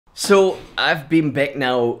So I've been back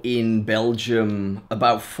now in Belgium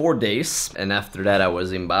about 4 days, and after that I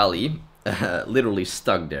was in Bali, literally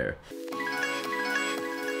stuck there.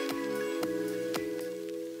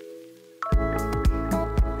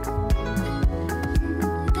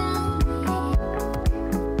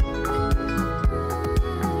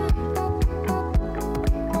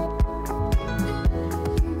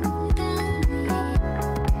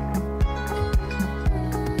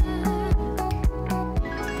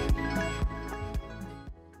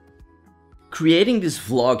 Creating this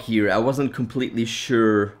vlog here, I wasn't completely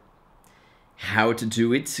sure how to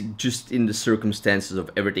do it, just in the circumstances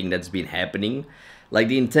of everything that's been happening. Like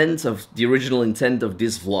the original intent of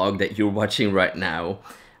this vlog that you're watching right now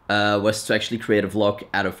was to actually create a vlog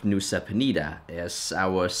out of Nusa Penida, as I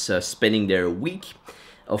was spending there a week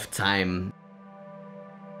of time.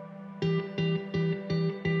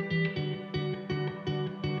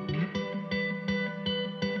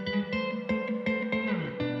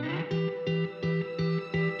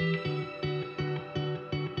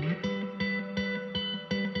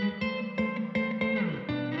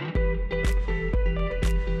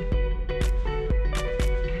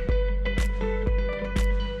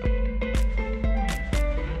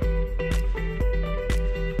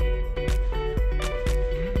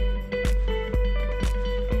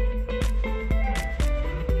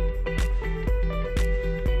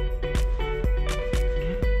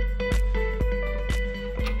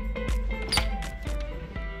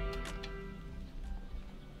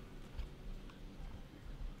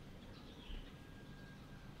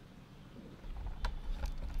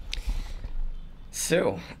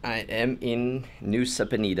 So, I am in Nusa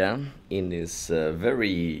Penida, in this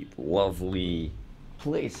very lovely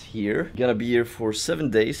place here. Gonna be here for 7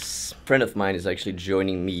 days. A friend of mine is actually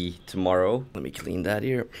joining me tomorrow. Let me clean that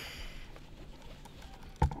here.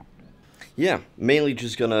 Yeah, mainly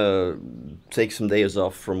just gonna take some days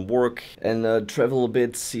off from work and travel a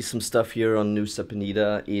bit, see some stuff here on Nusa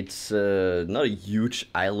Penida. It's not a huge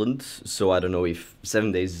island, so I don't know if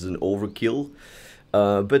 7 days is an overkill,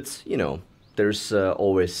 but you know, there's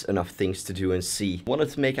always enough things to do and see. Wanted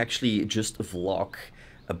to make actually just a vlog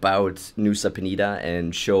about Nusa Penida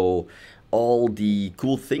and show all the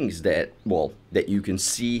cool things that, well, that you can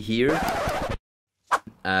see here.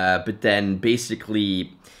 But then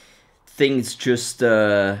basically things just,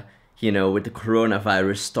 you know, with the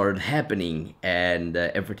coronavirus started happening and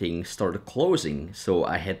everything started closing. So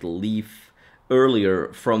I had to leave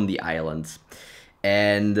earlier from the island.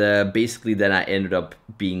 And basically then I ended up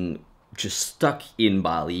being just stuck in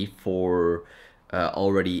Bali for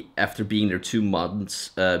already, after being there 2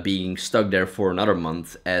 months, being stuck there for another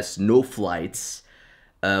month as no flights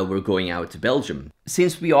were going out to Belgium.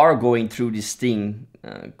 Since we are going through this thing,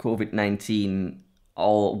 COVID-19,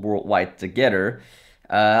 all worldwide together,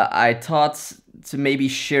 I thought to maybe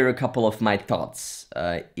share a couple of my thoughts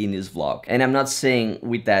in this vlog. And I'm not saying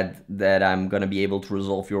with that I'm gonna be able to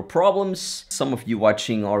resolve your problems. Some of you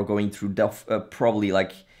watching are going through probably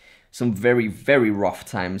like some very, very rough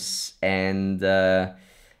times, and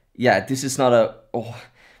yeah, this is not a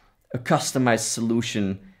customized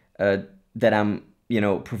solution that I'm, you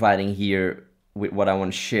know, providing here with what I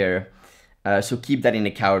want to share. So keep that in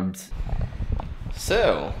account.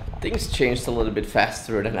 So things changed a little bit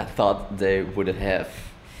faster than I thought they would have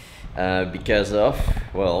because of,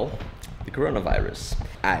 well, the coronavirus.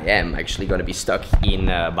 I am actually going to be stuck in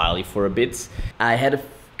Bali for a bit. I had a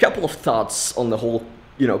couple of thoughts on the whole,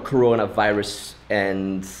 you know, coronavirus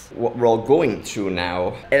and what we're all going through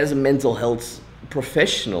now. As a mental health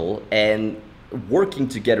professional and working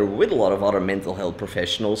together with a lot of other mental health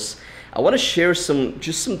professionals, I want to share some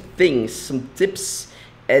things, some tips,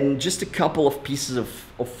 and just a couple of pieces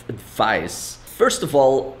of advice. First of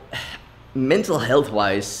all, mental health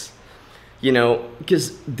wise, you know,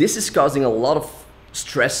 because this is causing a lot of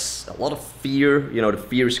stress, a lot of fear. You know, the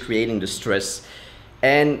fear is creating the stress.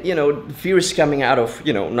 And, you know, fear is coming out of,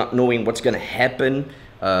 you know, not knowing what's going to happen,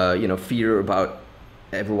 you know, fear about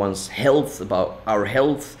everyone's health, about our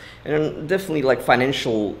health, and definitely like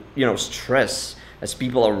financial, you know, stress, as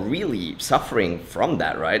people are really suffering from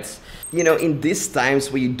that, right? You know, in these times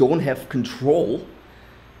where you don't have control,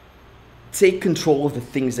 take control of the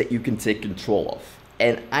things that you can take control of.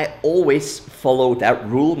 And I always follow that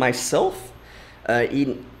rule myself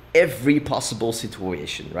in every possible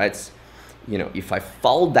situation, right? You know, if I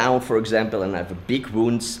fall down, for example, and I have a big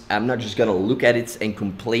wound, I'm not just gonna look at it and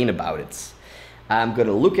complain about it. I'm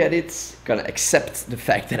gonna look at it, gonna accept the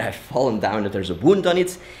fact that I've fallen down, that there's a wound on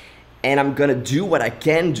it, and I'm gonna do what I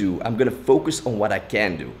can do. I'm gonna focus on what I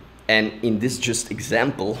can do. And in this just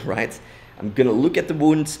example, right, I'm gonna look at the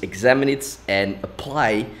wounds, examine it, and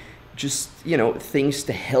apply just, things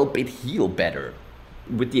to help it heal better.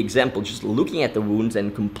 With the example, just looking at the wounds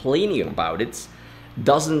and complaining about it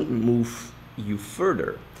doesn't move you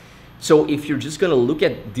further. So if you're just gonna look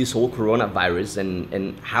at this whole coronavirus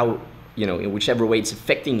and how, in whichever way it's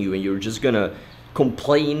affecting you, and you're just gonna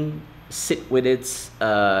complain, sit with it,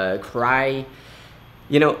 cry,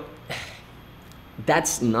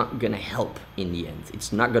 that's not gonna help in the end.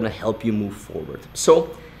 It's not gonna help you move forward.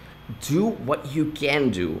 So do what you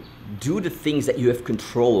can do. Do the things that you have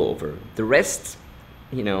control over. The rest,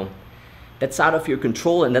 that's out of your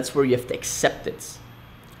control, and that's where you have to accept it.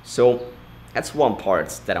 So that's one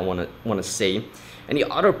part that I want to say. And the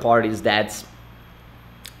other part is that,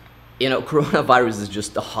 coronavirus is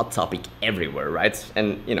just a hot topic everywhere, right?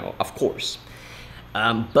 And, of course.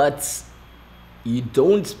 But you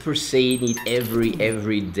don't per se need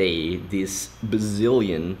every day this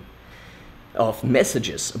bazillion of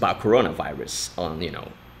messages about coronavirus on,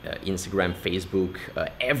 Instagram, Facebook,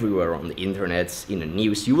 everywhere on the internet, in the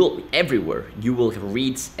news. Everywhere you will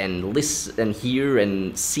read and listen and hear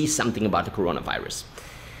and see something about the coronavirus.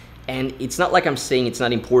 And it's not like I'm saying it's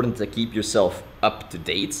not important to keep yourself up to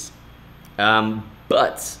date,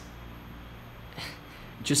 but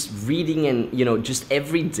just reading and, just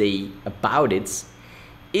every day about it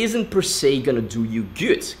isn't per se gonna do you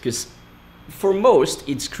good, because for most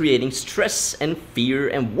it's creating stress and fear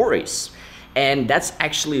and worries, and that's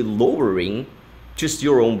actually lowering just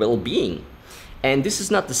your own well-being. And this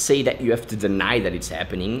is not to say that you have to deny that it's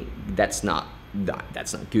happening. That's not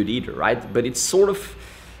good either, right? But it's sort of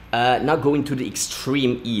not going to the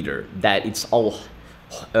extreme either, that it's all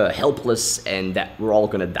helpless and that we're all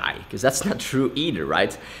gonna die, because that's not true either,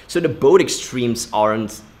 right? So the both extremes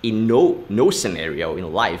aren't, in no scenario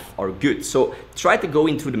in life, are good. So try to go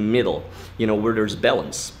into the middle, where there's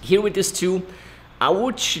balance. Here with this too, I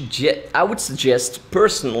would suggest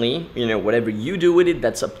personally, whatever you do with it,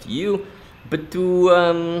 that's up to you, but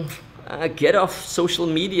to get off social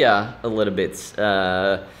media a little bit.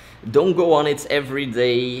 Don't go on it every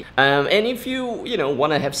day. And if you,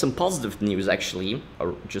 want to have some positive news actually,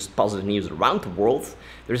 or just positive news around the world,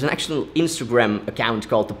 there's an actual Instagram account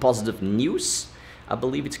called The Positive News. I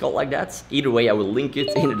believe it's called like that. Either way, I will link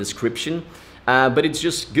it in the description. But it's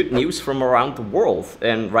just good news from around the world.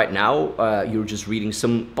 And right now, you're just reading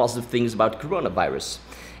some positive things about coronavirus.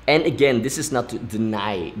 And again, this is not to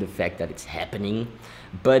deny the fact that it's happening,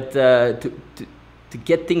 but to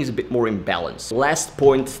get things a bit more in balance. Last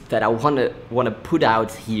point that I wanna put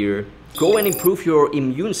out here: go and improve your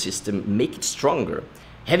immune system, make it stronger.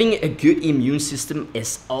 Having a good immune system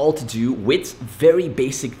is all to do with very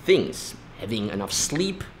basic things. Having enough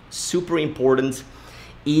sleep, super important.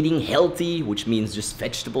 Eating healthy, which means just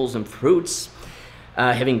vegetables and fruits.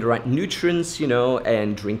 Having the right nutrients,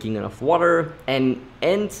 and drinking enough water. And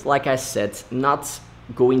like I said, not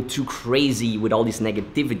going too crazy with all this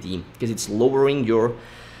negativity, because it's lowering your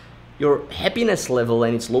happiness level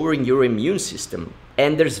and it's lowering your immune system.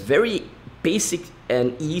 And there's very basic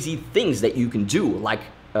and easy things that you can do, like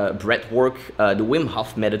breath work, the Wim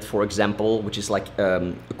Hof method, for example, which is like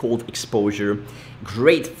a cold exposure.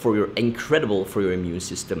 Incredible for your immune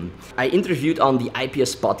system. I interviewed on the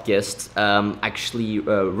IPS podcast actually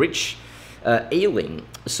Rich Ailing.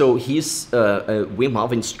 So he's a Wim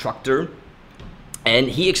Hof instructor, and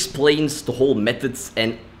he explains the whole methods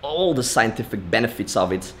and all the scientific benefits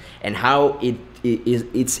of it, and how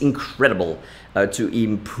it's incredible to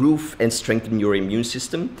improve and strengthen your immune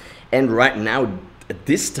system. And right now, at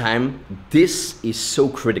this time, this is so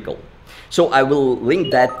critical. So I will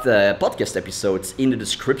link that podcast episode in the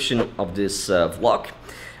description of this vlog.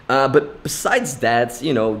 But besides that,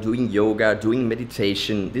 doing yoga, doing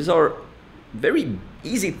meditation, these are very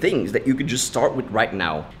easy things that you could just start with right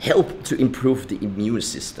now. Help to improve the immune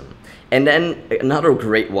system. And then another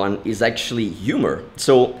great one is actually humor.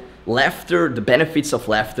 So laughter, the benefits of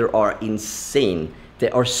laughter are insane. They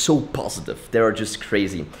are so positive. They are just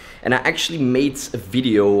crazy. And I actually made a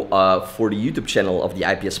video for the YouTube channel of the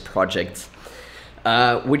IPS project,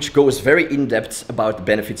 which goes very in-depth about the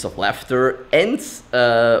benefits of laughter and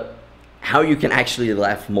how you can actually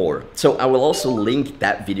laugh more. So I will also link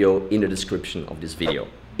that video in the description of this video.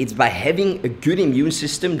 It's by having a good immune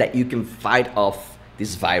system that you can fight off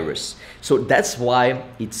this virus. So that's why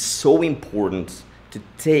it's so important to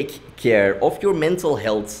take care of your mental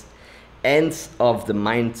health and of the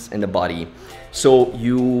mind and the body, so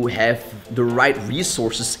you have the right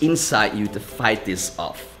resources inside you to fight this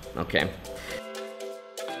off, okay?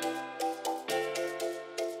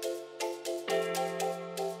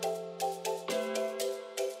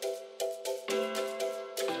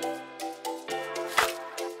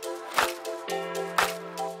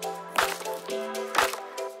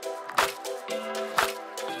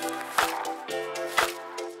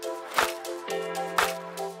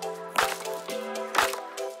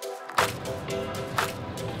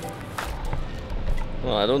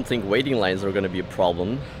 I don't think waiting lines are gonna be a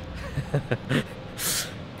problem.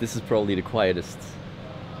 This is probably the quietest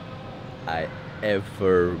I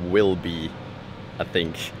ever will be, I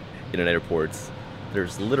think, in an airport.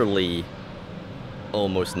 There's literally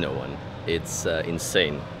almost no one. It's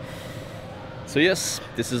insane. So yes,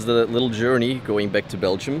 this is the little journey going back to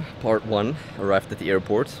Belgium. Part 1, arrived at the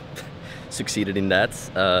airport, succeeded in that,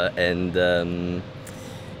 and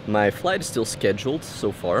my flight is still scheduled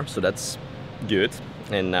so far, so that's good.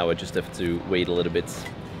 And now I just have to wait a little bit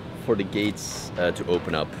for the gates to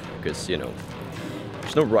open up, because, you know,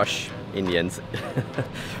 there's no rush in the end,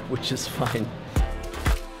 which is fine.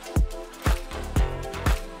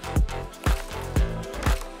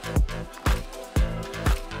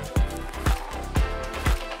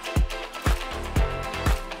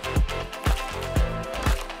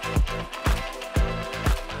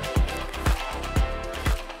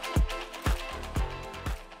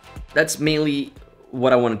 That's mainly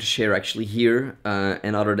what I wanted to share actually here,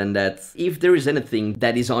 and other than that, if there is anything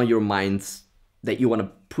that is on your mind that you want to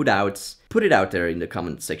put it out there in the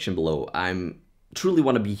comment section below. I'm truly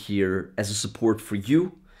want to be here as a support for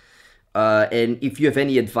you, and if you have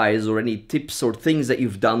any advice or any tips or things that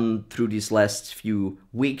you've done through these last few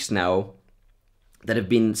weeks now that have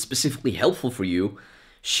been specifically helpful for you,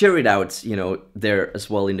 share it out, you know, there as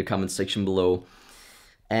well in the comment section below,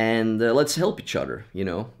 and let's help each other, you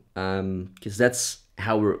know. Because that's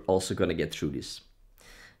how we're also gonna get through this.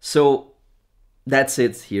 So that's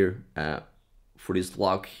it here for this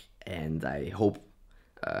vlog, and I hope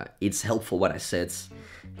it's helpful what I said,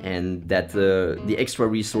 and that the extra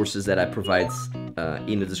resources that I provide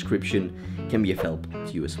in the description can be of help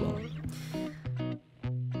to you as well.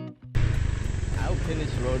 How can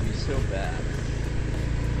this road be so bad?